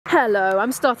Hello,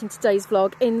 I'm starting today's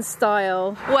vlog in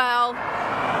style. Well,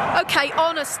 okay,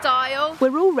 on a style.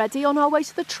 We're already on our way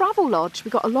to the Travelodge.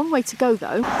 We've got a long way to go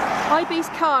though. IB's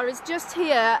car is just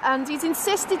here and he's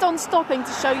insisted on stopping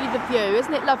to show you the view.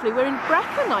 Isn't it lovely? We're in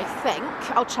Brecon, I think.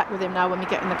 I'll check with him now when we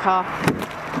get in the car.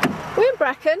 We're in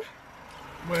Brecon.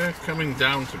 We're coming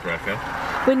down to Brecon.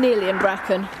 We're nearly in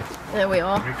Brecon. There we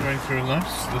are. We're going through a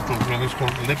nice little village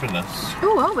called Libanus.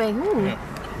 Oh, are we? Ooh. Yeah.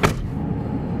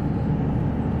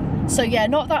 So yeah,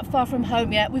 not that far from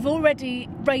home yet. We've already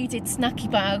raided Snacky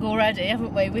Bag already,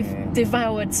 haven't we? We've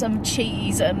devoured some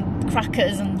cheese and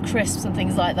crackers and crisps and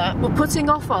things like that. We're putting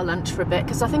off our lunch for a bit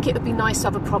because I think it would be nice to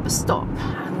have a proper stop.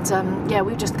 And yeah,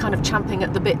 we're just kind of champing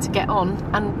at the bit to get on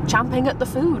and champing at the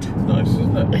food. Nice,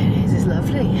 isn't it? It is, it's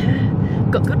lovely.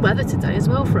 Got good weather today as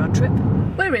well for our trip.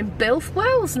 We're in Bilth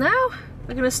Wells now.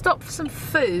 We're going to stop for some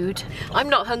food. I'm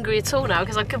not hungry at all now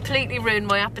because I've completely ruined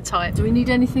my appetite. Do we need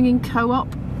anything in co-op?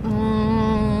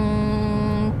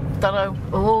 Don't know.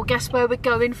 Oh, guess where we're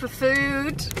going for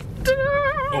food?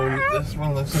 Oh, there's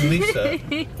a Lisa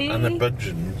and a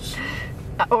Budgeons.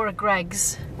 Or a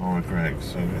Greg's. Or a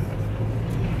Greg's, so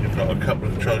you've got a couple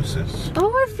of choices.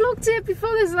 Oh, I've vlogged it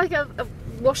before. There's like a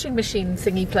washing machine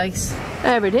thingy place.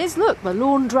 There it is, look, the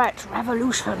Laundrette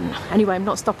Revolution. Anyway, I'm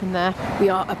not stopping there. We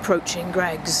are approaching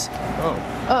Greg's.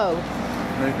 Oh.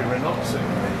 Maybe we're not sitting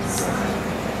there.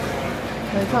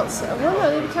 No, we can't sit. Well,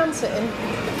 no, we can sit in.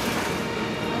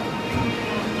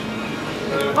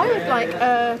 I would like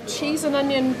a cheese and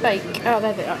onion bake. Oh,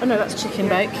 there they are. Oh no, that's chicken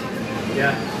bake.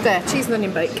 Yeah. There, cheese and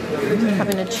onion bake.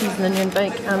 Having a cheese and onion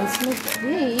bake and some of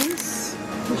these.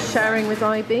 I'm sharing with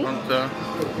IB.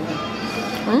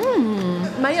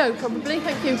 Mayo probably,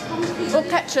 thank you. Or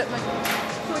ketchup.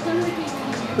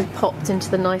 We popped into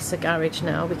the nicer garage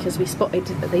now because we spotted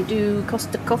that they do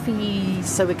Costa coffees,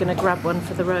 so we're going to grab one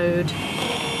for the road.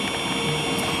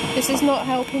 This is not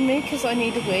helping me because I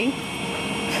need a wee.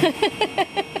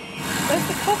 Where's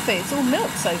the coffee? It's all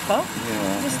milk so far.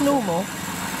 Yeah. Just normal.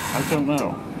 I don't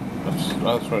know.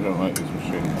 That's why I don't like this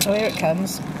machine. Oh, here it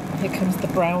comes. Here comes the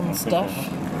brown stuff.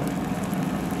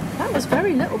 That was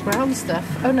very little brown stuff.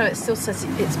 Oh no, it still says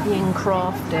it's being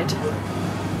crafted.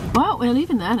 Well, we're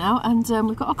leaving there now and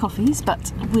we've got our coffees,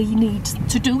 but we need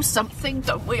to do something,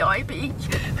 don't we, IB?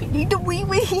 We need a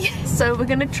wee-wee. So we're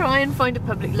going to try and find a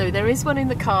public loo. There is one in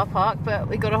the car park, but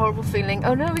we got a horrible feeling.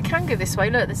 Oh no, we can go this way.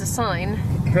 Look, there's a sign.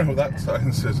 No, that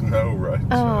sign says no, right?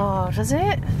 Oh, does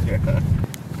it?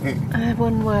 Yeah.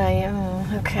 One way, oh,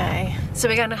 okay. So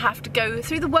we're going to have to go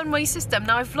through the one-way system.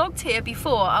 Now, I've vlogged here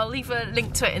before. I'll leave a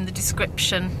link to it in the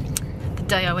description. The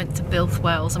day I went to Bilth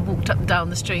Wells and walked up and down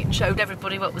the street and showed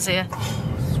everybody what was here.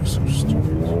 So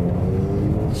stupid.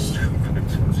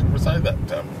 Was I that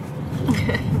dumb?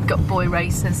 Got boy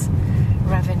racers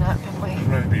revving up, haven't we?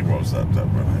 Maybe was that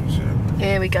dumb when I was here.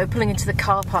 Here we go, pulling into the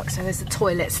car park, so there's the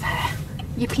toilets there.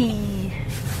 Yippee!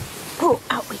 Oh,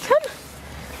 out we come!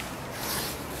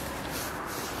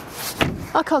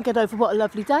 I can't get over what a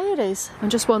lovely day it is. I'm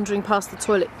just wandering past the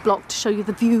toilet block to show you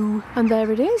the view. And there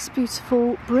it is,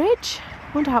 beautiful bridge.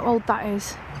 Wonder how old that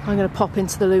is. I'm going to pop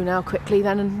into the loo now quickly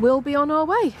then and we'll be on our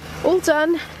way. All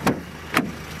done.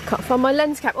 Can't find my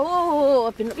lens cap. Oh,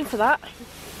 I've been looking for that.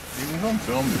 You can on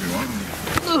film if you want.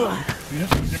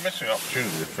 You're missing an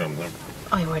opportunity to film them.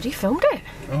 I already filmed it.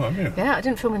 Oh, have you? Yeah, I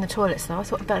didn't film in the toilets though. I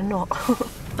thought I'd better not.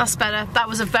 That's better. That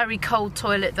was a very cold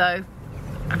toilet though.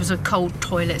 It was a cold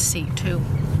toilet seat too.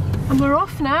 And we're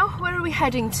off now. Where are we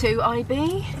heading to,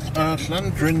 IB?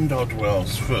 Llandrindod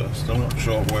Wells first. I'm not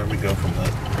sure where we go from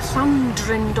there.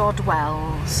 Llandrindod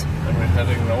Wells. And we're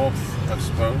heading north, I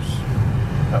suppose,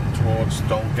 up towards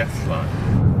Dolgellau.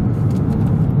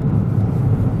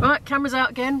 Right, cameras out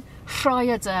again.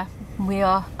 Llrhaeadr. We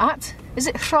are at. Is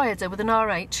it Llrhaeadr with an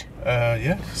RH?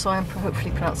 Yes. So I'm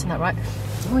hopefully pronouncing that right.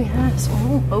 Oh yes.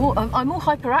 Oh, I'm all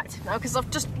hyperactive now because I've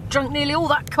just drunk nearly all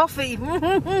that coffee.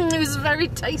 It was very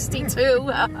tasty too.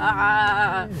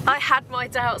 I had my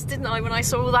doubts, didn't I, when I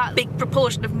saw all that big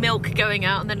proportion of milk going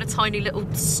out and then a tiny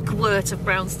little squirt of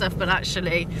brown stuff, but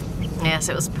actually, yes,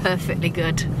 it was perfectly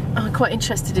good. I'm quite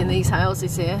interested in these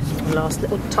houses here. Last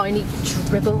little tiny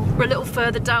dribble. We're a little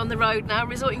further down the road now,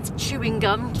 resorting to chewing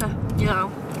gum to, you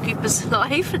know, keep us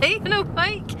lively and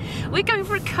awake. We're going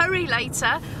for a curry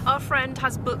later. Our friend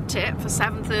has booked it for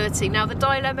 7:30. Now the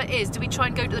dilemma is, do we try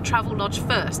and go to the Travelodge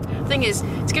first? The thing is,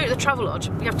 to go to the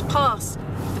Travelodge, we have to pass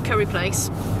the curry place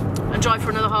and drive for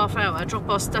another half hour, drop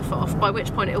our stuff off, by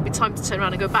which point it'll be time to turn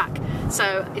around and go back.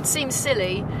 So it seems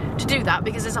silly to do that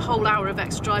because there's a whole hour of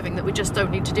extra driving that we just don't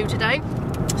need to do today.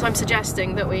 So I'm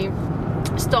suggesting that we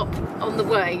stop on the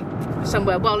way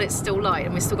somewhere while it's still light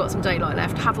and we've still got some daylight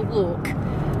left, have a walk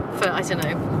for, I don't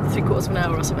know, 3/4 of an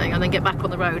hour or something, and then get back on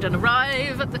the road and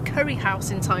arrive at the curry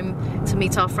house in time to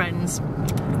meet our friends.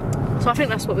 So I think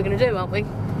that's what we're going to do, aren't we?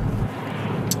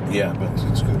 Yeah, but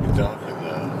it's going to be dark in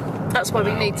there. That's why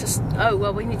we need to... Oh,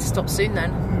 well, we need to stop soon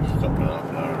then. Stop in half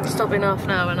an hour. Stop in half an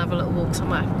hour and have a little walk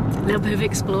somewhere. A little bit of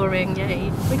exploring,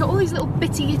 yay. We got all these little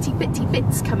bitty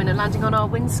bits coming and landing on our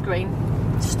windscreen.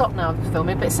 Stop now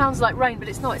filming, but it sounds like rain, but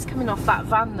it's not. It's coming off that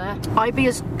van there. IB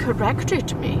has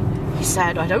corrected me. He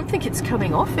said, I don't think it's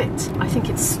coming off it. I think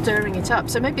it's stirring it up.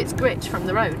 So maybe it's grit from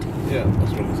the road. Yeah,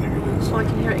 that's what I think it is. Oh, I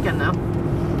can hear it again now.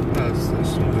 That's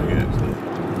something,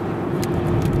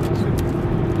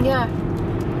 yeah.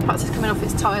 Perhaps it's coming off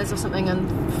its tyres or something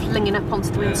and flinging up onto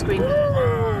the windscreen.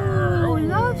 Oh,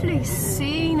 lovely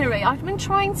scenery. I've been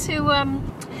trying to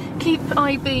keep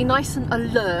IB nice and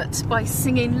alert by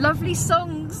singing lovely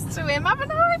songs to him,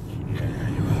 haven't I?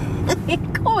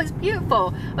 Oh, it's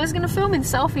beautiful. I was going to film in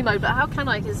selfie mode, but how can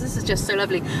I? Because this is just so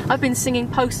lovely. I've been singing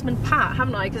Postman Pat,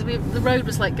 haven't I? Because the road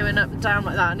was like going up and down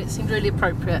like that, and it seemed really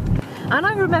appropriate. And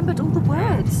I remembered all the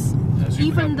words,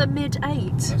 even the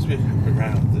mid-8. As we come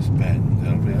around this bend,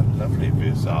 there'll be a lovely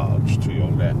visage to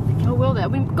your left. Oh, will there?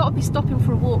 We've got to be stopping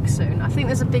for a walk soon. I think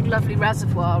there's a big lovely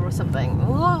reservoir or something.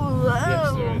 Oh,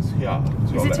 yes, there is. Yeah.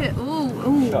 Is it here?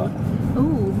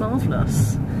 Ooh,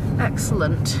 marvellous.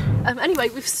 Excellent. Anyway,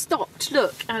 we've stopped,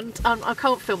 look, and I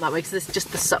can't film that way because it's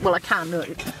just the... Well, I can, look.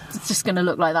 It's just going to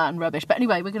look like that and rubbish. But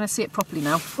anyway, we're going to see it properly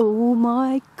now. Oh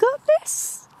my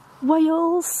goodness!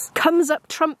 Wales comes up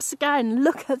trumps again.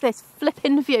 Look at this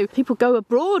flipping view. People go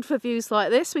abroad for views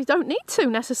like this. We don't need to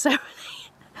necessarily.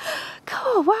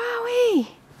 God, wowee.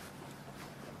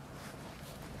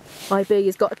 IB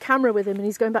has got a camera with him and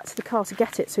he's going back to the car to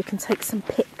get it so he can take some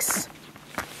pics.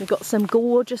 We've got some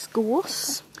gorgeous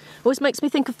gorse. Always makes me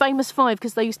think of Famous Five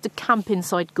because they used to camp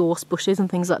inside gorse bushes and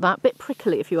things like that. Bit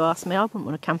prickly if you ask me. I wouldn't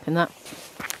want to camp in that.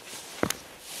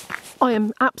 I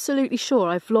am absolutely sure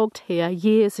I vlogged here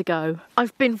years ago.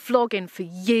 I've been vlogging for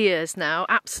years now,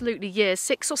 absolutely years,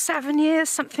 6 or 7 years,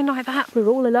 something like that. We're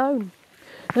all alone.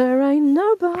 There ain't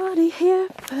nobody here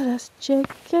but us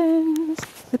chickens.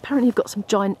 Apparently you've got some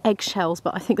giant eggshells,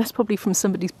 but I think that's probably from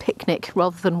somebody's picnic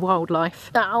rather than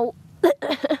wildlife. Ow.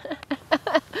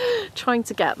 Trying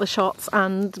to get the shots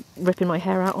and ripping my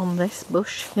hair out on this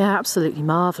bush. Yeah, absolutely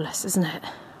marvellous, isn't it?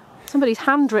 Somebody's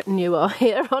handwritten you are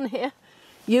here on here.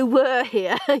 You were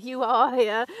here, you are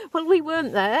here. Well, we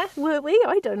weren't there, were we?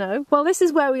 I don't know. Well, this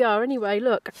is where we are anyway,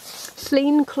 look.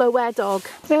 Llyn Clywedog.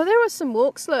 Yeah, there are some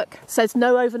walks, look. It says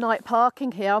no overnight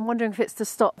parking here. I'm wondering if it's to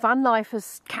stop van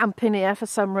lifers camping here for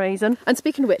some reason. And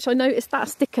speaking of which, I noticed that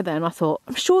sticker there and I thought,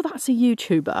 I'm sure that's a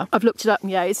YouTuber. I've looked it up and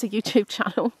yeah, it's a YouTube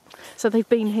channel. So they've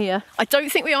been here. I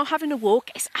don't think we are having a walk.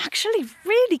 It's actually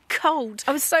really cold.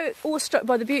 I was so awestruck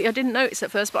by the beauty, I didn't notice at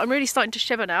first, but I'm really starting to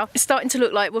shiver now. It's starting to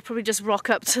look like we'll probably just rock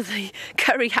up to the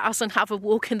curry house and have a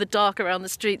walk in the dark around the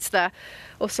streets there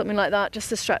or something like that, just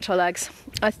to stretch our legs.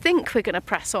 I think we're going to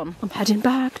press on. I'm heading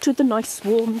back to the nice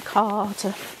warm car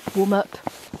to warm up.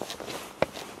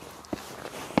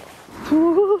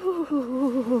 Ooh.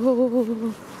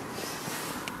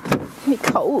 Me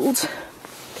cold.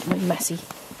 My messy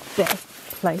bed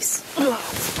place.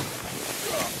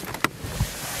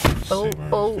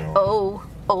 Oh,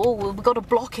 we've got a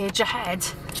blockage ahead.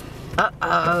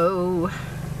 Uh-oh.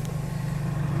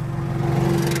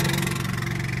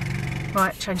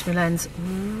 Right, change my lens.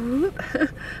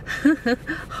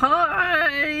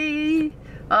 Hi!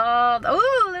 Oh,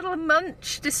 a little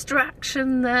munch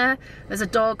distraction there. There's a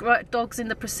dog, right, dog's in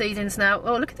the proceedings now.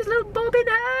 Oh, look at this little bobbing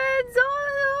heads.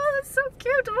 Oh, that's so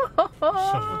cute.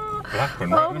 Oh, black one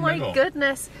right in the my middle.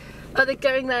 Goodness. Oh, they're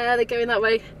going there, they're going that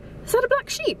way. Is that a black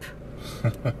sheep?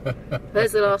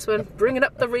 There's the last one, bringing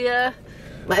up the rear.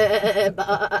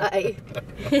 Bye.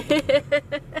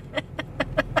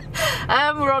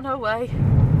 And we're on our way.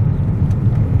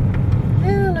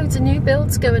 Yeah, loads of new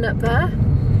builds going up there.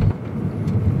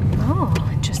 Oh,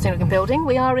 interesting looking building.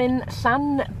 We are in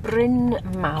Llan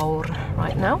Mawr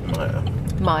right now.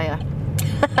 Maya.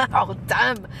 Oh,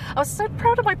 damn. I was so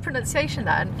proud of my pronunciation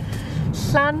then.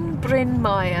 Llan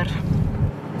Mawr.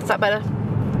 Is that better?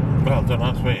 Well, don't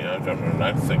ask me. I don't know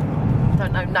nothing.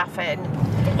 Don't know nothing.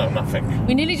 Don't know nothing.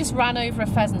 We nearly just ran over a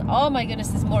pheasant. Oh my goodness,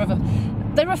 there's more of them.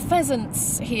 There are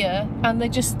pheasants here and they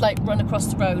just like run across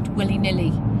the road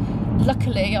willy-nilly.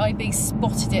 Luckily, IB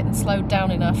spotted it and slowed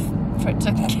down enough for it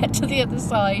to get to the other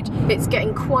side. It's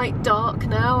getting quite dark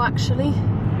now, actually.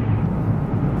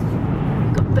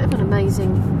 Got a bit of an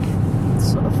amazing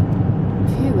sort of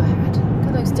view ahead. Look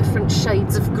at those different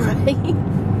shades of grey.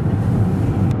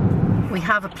 We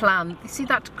have a plan. You see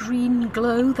that green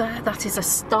glow there? That is a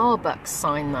Starbucks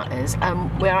sign, that is.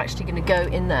 We're actually going to go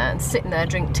in there and sit in there,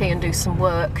 drink tea and do some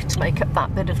work to make up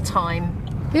that bit of time.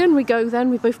 In we go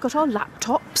then. We've both got our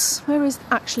laptops. Where is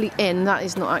actually in? That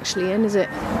is not actually in, is it?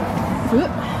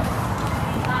 Whoop.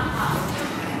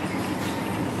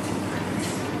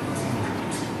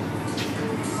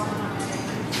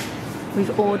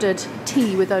 We've ordered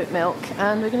tea with oat milk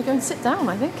and we're going to go and sit down,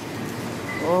 I think.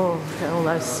 Oh, look at all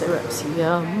those syrups,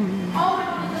 yum.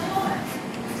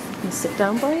 And sit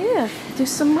down by here, do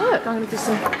some work. I'm going to do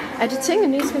some editing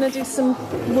and he's going to do some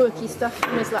worky stuff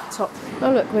on his laptop.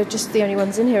 Oh look, we're just the only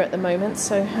ones in here at the moment,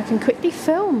 so I can quickly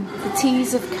film. The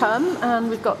teas have come and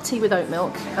we've got tea with oat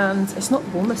milk and it's not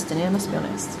the warmest in here, let's be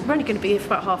honest. We're only going to be here for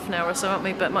about half an hour or so, aren't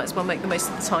we? But might as well make the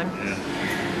most of the time. Yeah.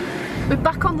 We're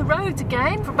back on the road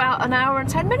again for about an hour and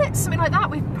 10 minutes, something like that.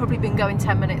 We've probably been going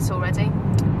 10 minutes already.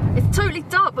 It's totally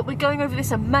dark, but we're going over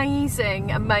this amazing,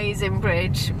 amazing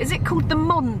bridge. Is it called the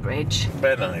Mon Bridge?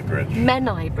 Menai Bridge.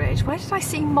 Menai Bridge. Where did I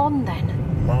see Mon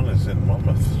then? Mon is in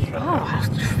Monmouth. Oh, I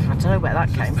don't know where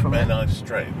that came from. Menai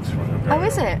Strait. Oh,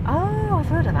 is it? Oh, I've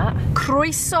heard of that.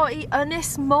 Croeso I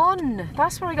Ynys Mon.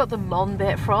 That's where I got the Mon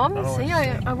bit from. Oh, see,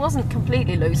 I wasn't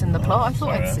completely losing the plot. I thought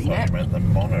I'd seen it. I meant the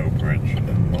Mono Bridge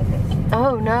in Monmouth.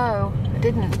 Oh no, I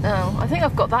didn't. No, I think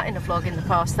I've got that in a vlog in the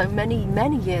past, though, many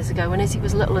years ago when Izzy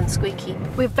was little and squeaky.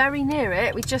 We're very near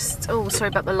it. We just, oh, sorry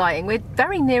about the lighting. We're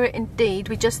very near it indeed.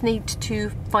 We just need to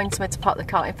find somewhere to park the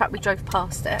car. In fact, we drove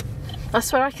past it. I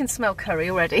swear I can smell curry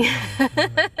already.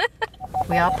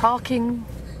 We are parking.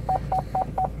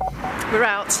 We're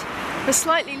out. We're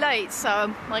slightly late,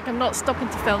 so like I'm not stopping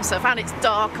to film stuff, and it's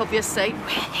dark, obviously. We're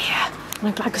here. And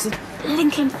I'm glad because it's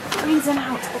blinking freezing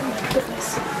out. Oh my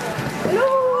goodness.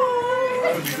 Hello!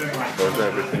 Was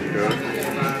everything good?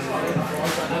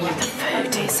 The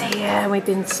food is here. We've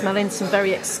been smelling some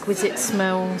very exquisite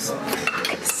smells. Look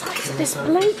at the size of this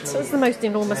plate. It's the most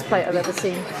enormous plate I've ever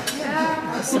seen.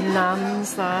 There's some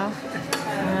nans there.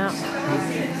 Yeah.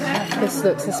 This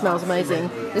looks and smells amazing.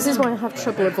 This is why I have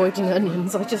trouble avoiding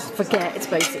onions. I just forget,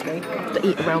 basically. I have to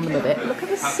eat around them a bit. Look at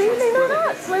the ceiling on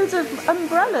that. Loads of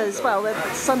umbrellas. Well,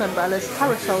 they're sun umbrellas,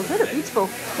 parasols. They look beautiful.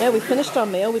 Yeah, we finished our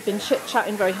meal. We've been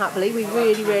chit-chatting very happily. We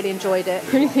really enjoyed it.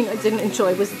 The only thing I didn't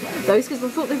enjoy was those, because I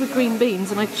thought they were green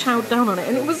beans and I chowed down on it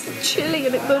and it was chilly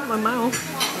and it burnt my mouth.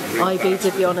 Ivy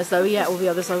did be honest though. He ate all the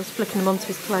others. I was flicking them onto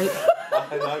his plate.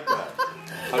 I like that.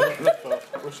 I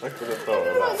wish I could have thought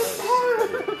of that.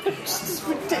 It's just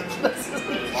ridiculous.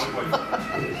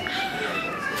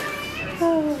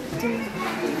 Oh dear.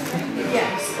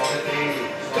 Yes.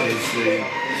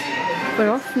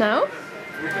 We're off now.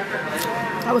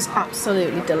 That was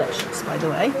absolutely delicious, by the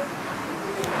way.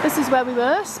 This is where we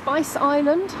were, Spice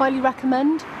Island. Highly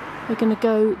recommend. We're going to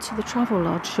go to the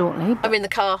Travelodge shortly. I'm in the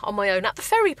car on my own at the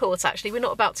ferry port, actually. We're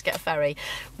not about to get a ferry.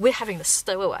 We're having the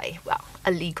stowaway. Well,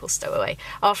 a legal stowaway.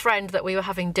 Our friend that we were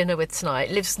having dinner with tonight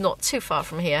lives not too far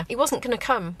from here. He wasn't going to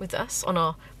come with us on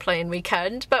our playing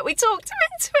weekend, but we talked him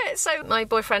into it. So my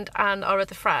boyfriend and our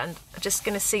other friend are just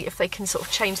going to see if they can sort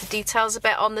of change the details a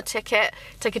bit on the ticket.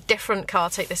 Take a different car,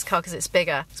 take this car because it's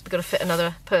bigger. So we've got to fit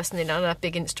another person in another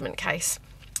big instrument case.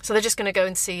 So they're just going to go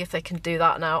and see if they can do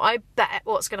that now. I bet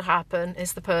what's going to happen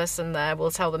is the person there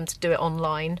will tell them to do it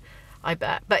online. I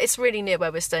bet. But it's really near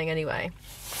where we're staying anyway,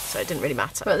 so it didn't really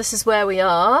matter. But this is where we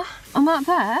are. And that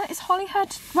there is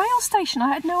Holyhead rail station.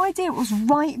 I had no idea it was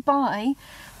right by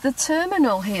the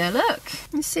terminal here. Look,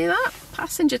 you see that?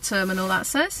 Passenger terminal, that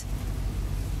says.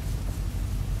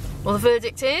 Well, the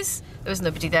verdict is there was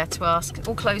nobody there to ask.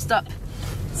 All closed up.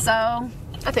 So I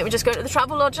think we're just going to the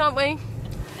Travelodge, aren't we?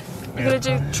 We're going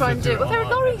to try and do it. Well, there are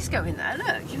lorries going there,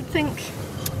 look. You would think.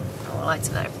 Oh, I'd like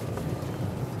to know.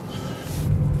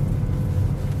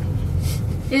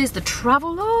 Here's the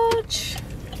Travelodge.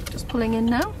 Just pulling in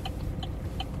now.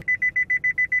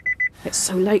 It's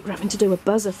so late, we're having to do a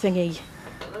buzzer thingy.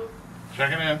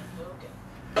 Checking in.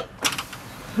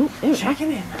 Oh, there we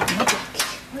Checking in.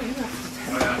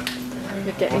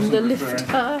 We're getting the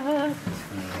lift up.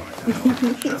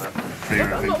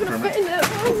 I'm not going to fit in there.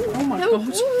 Oh my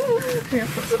god.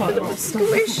 Quite a bit of a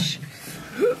squish.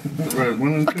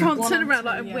 I can't turn around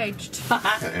like I'm wedged.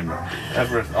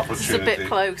 Ever an opportunity. It's a bit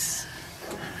close.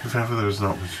 If ever there was an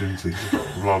opportunity to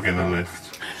vlog in a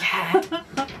lift. Yeah.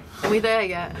 Are we there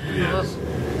yet? Yes.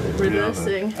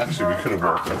 Reversing. Yeah, actually, we could have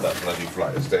walked up that bloody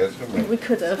flight of stairs, couldn't we? We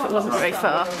could have. It wasn't very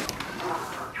far.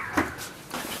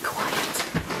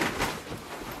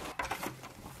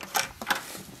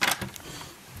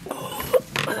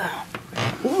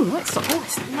 Oh, it's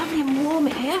lovely and warm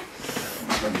in here.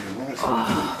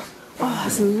 Oh,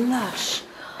 it's lush.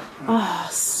 Oh,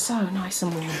 so nice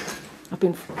and warm. I've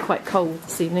been quite cold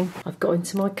this evening. I've got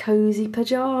into my cosy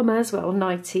pyjamas, well,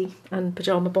 nightie and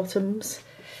pyjama bottoms.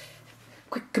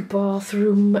 Quick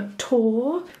bathroom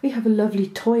tour. We have a lovely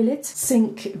toilet,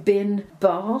 sink, bin,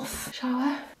 bath,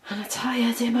 shower, and a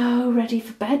tired demo ready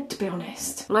for bed, to be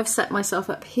honest. Well, I've set myself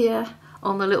up here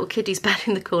on the little kiddie's bed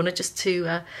in the corner just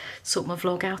to sort my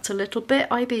vlog out a little bit.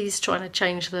 IB's trying to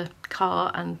change the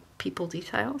car and people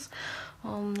details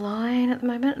online at the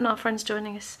moment, and our friend's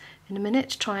joining us in a minute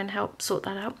to try and help sort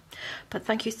that out. But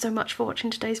thank you so much for watching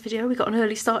today's video. We got an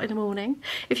early start in the morning.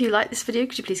 If you like this video,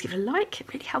 could you please give it a like?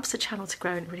 It really helps the channel to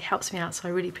grow and it really helps me out, so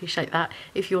I really appreciate that.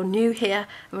 If you're new here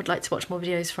and would like to watch more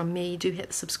videos from me, do hit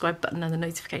the subscribe button and the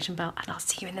notification bell, and I'll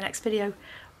see you in the next video.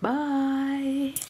 Bye.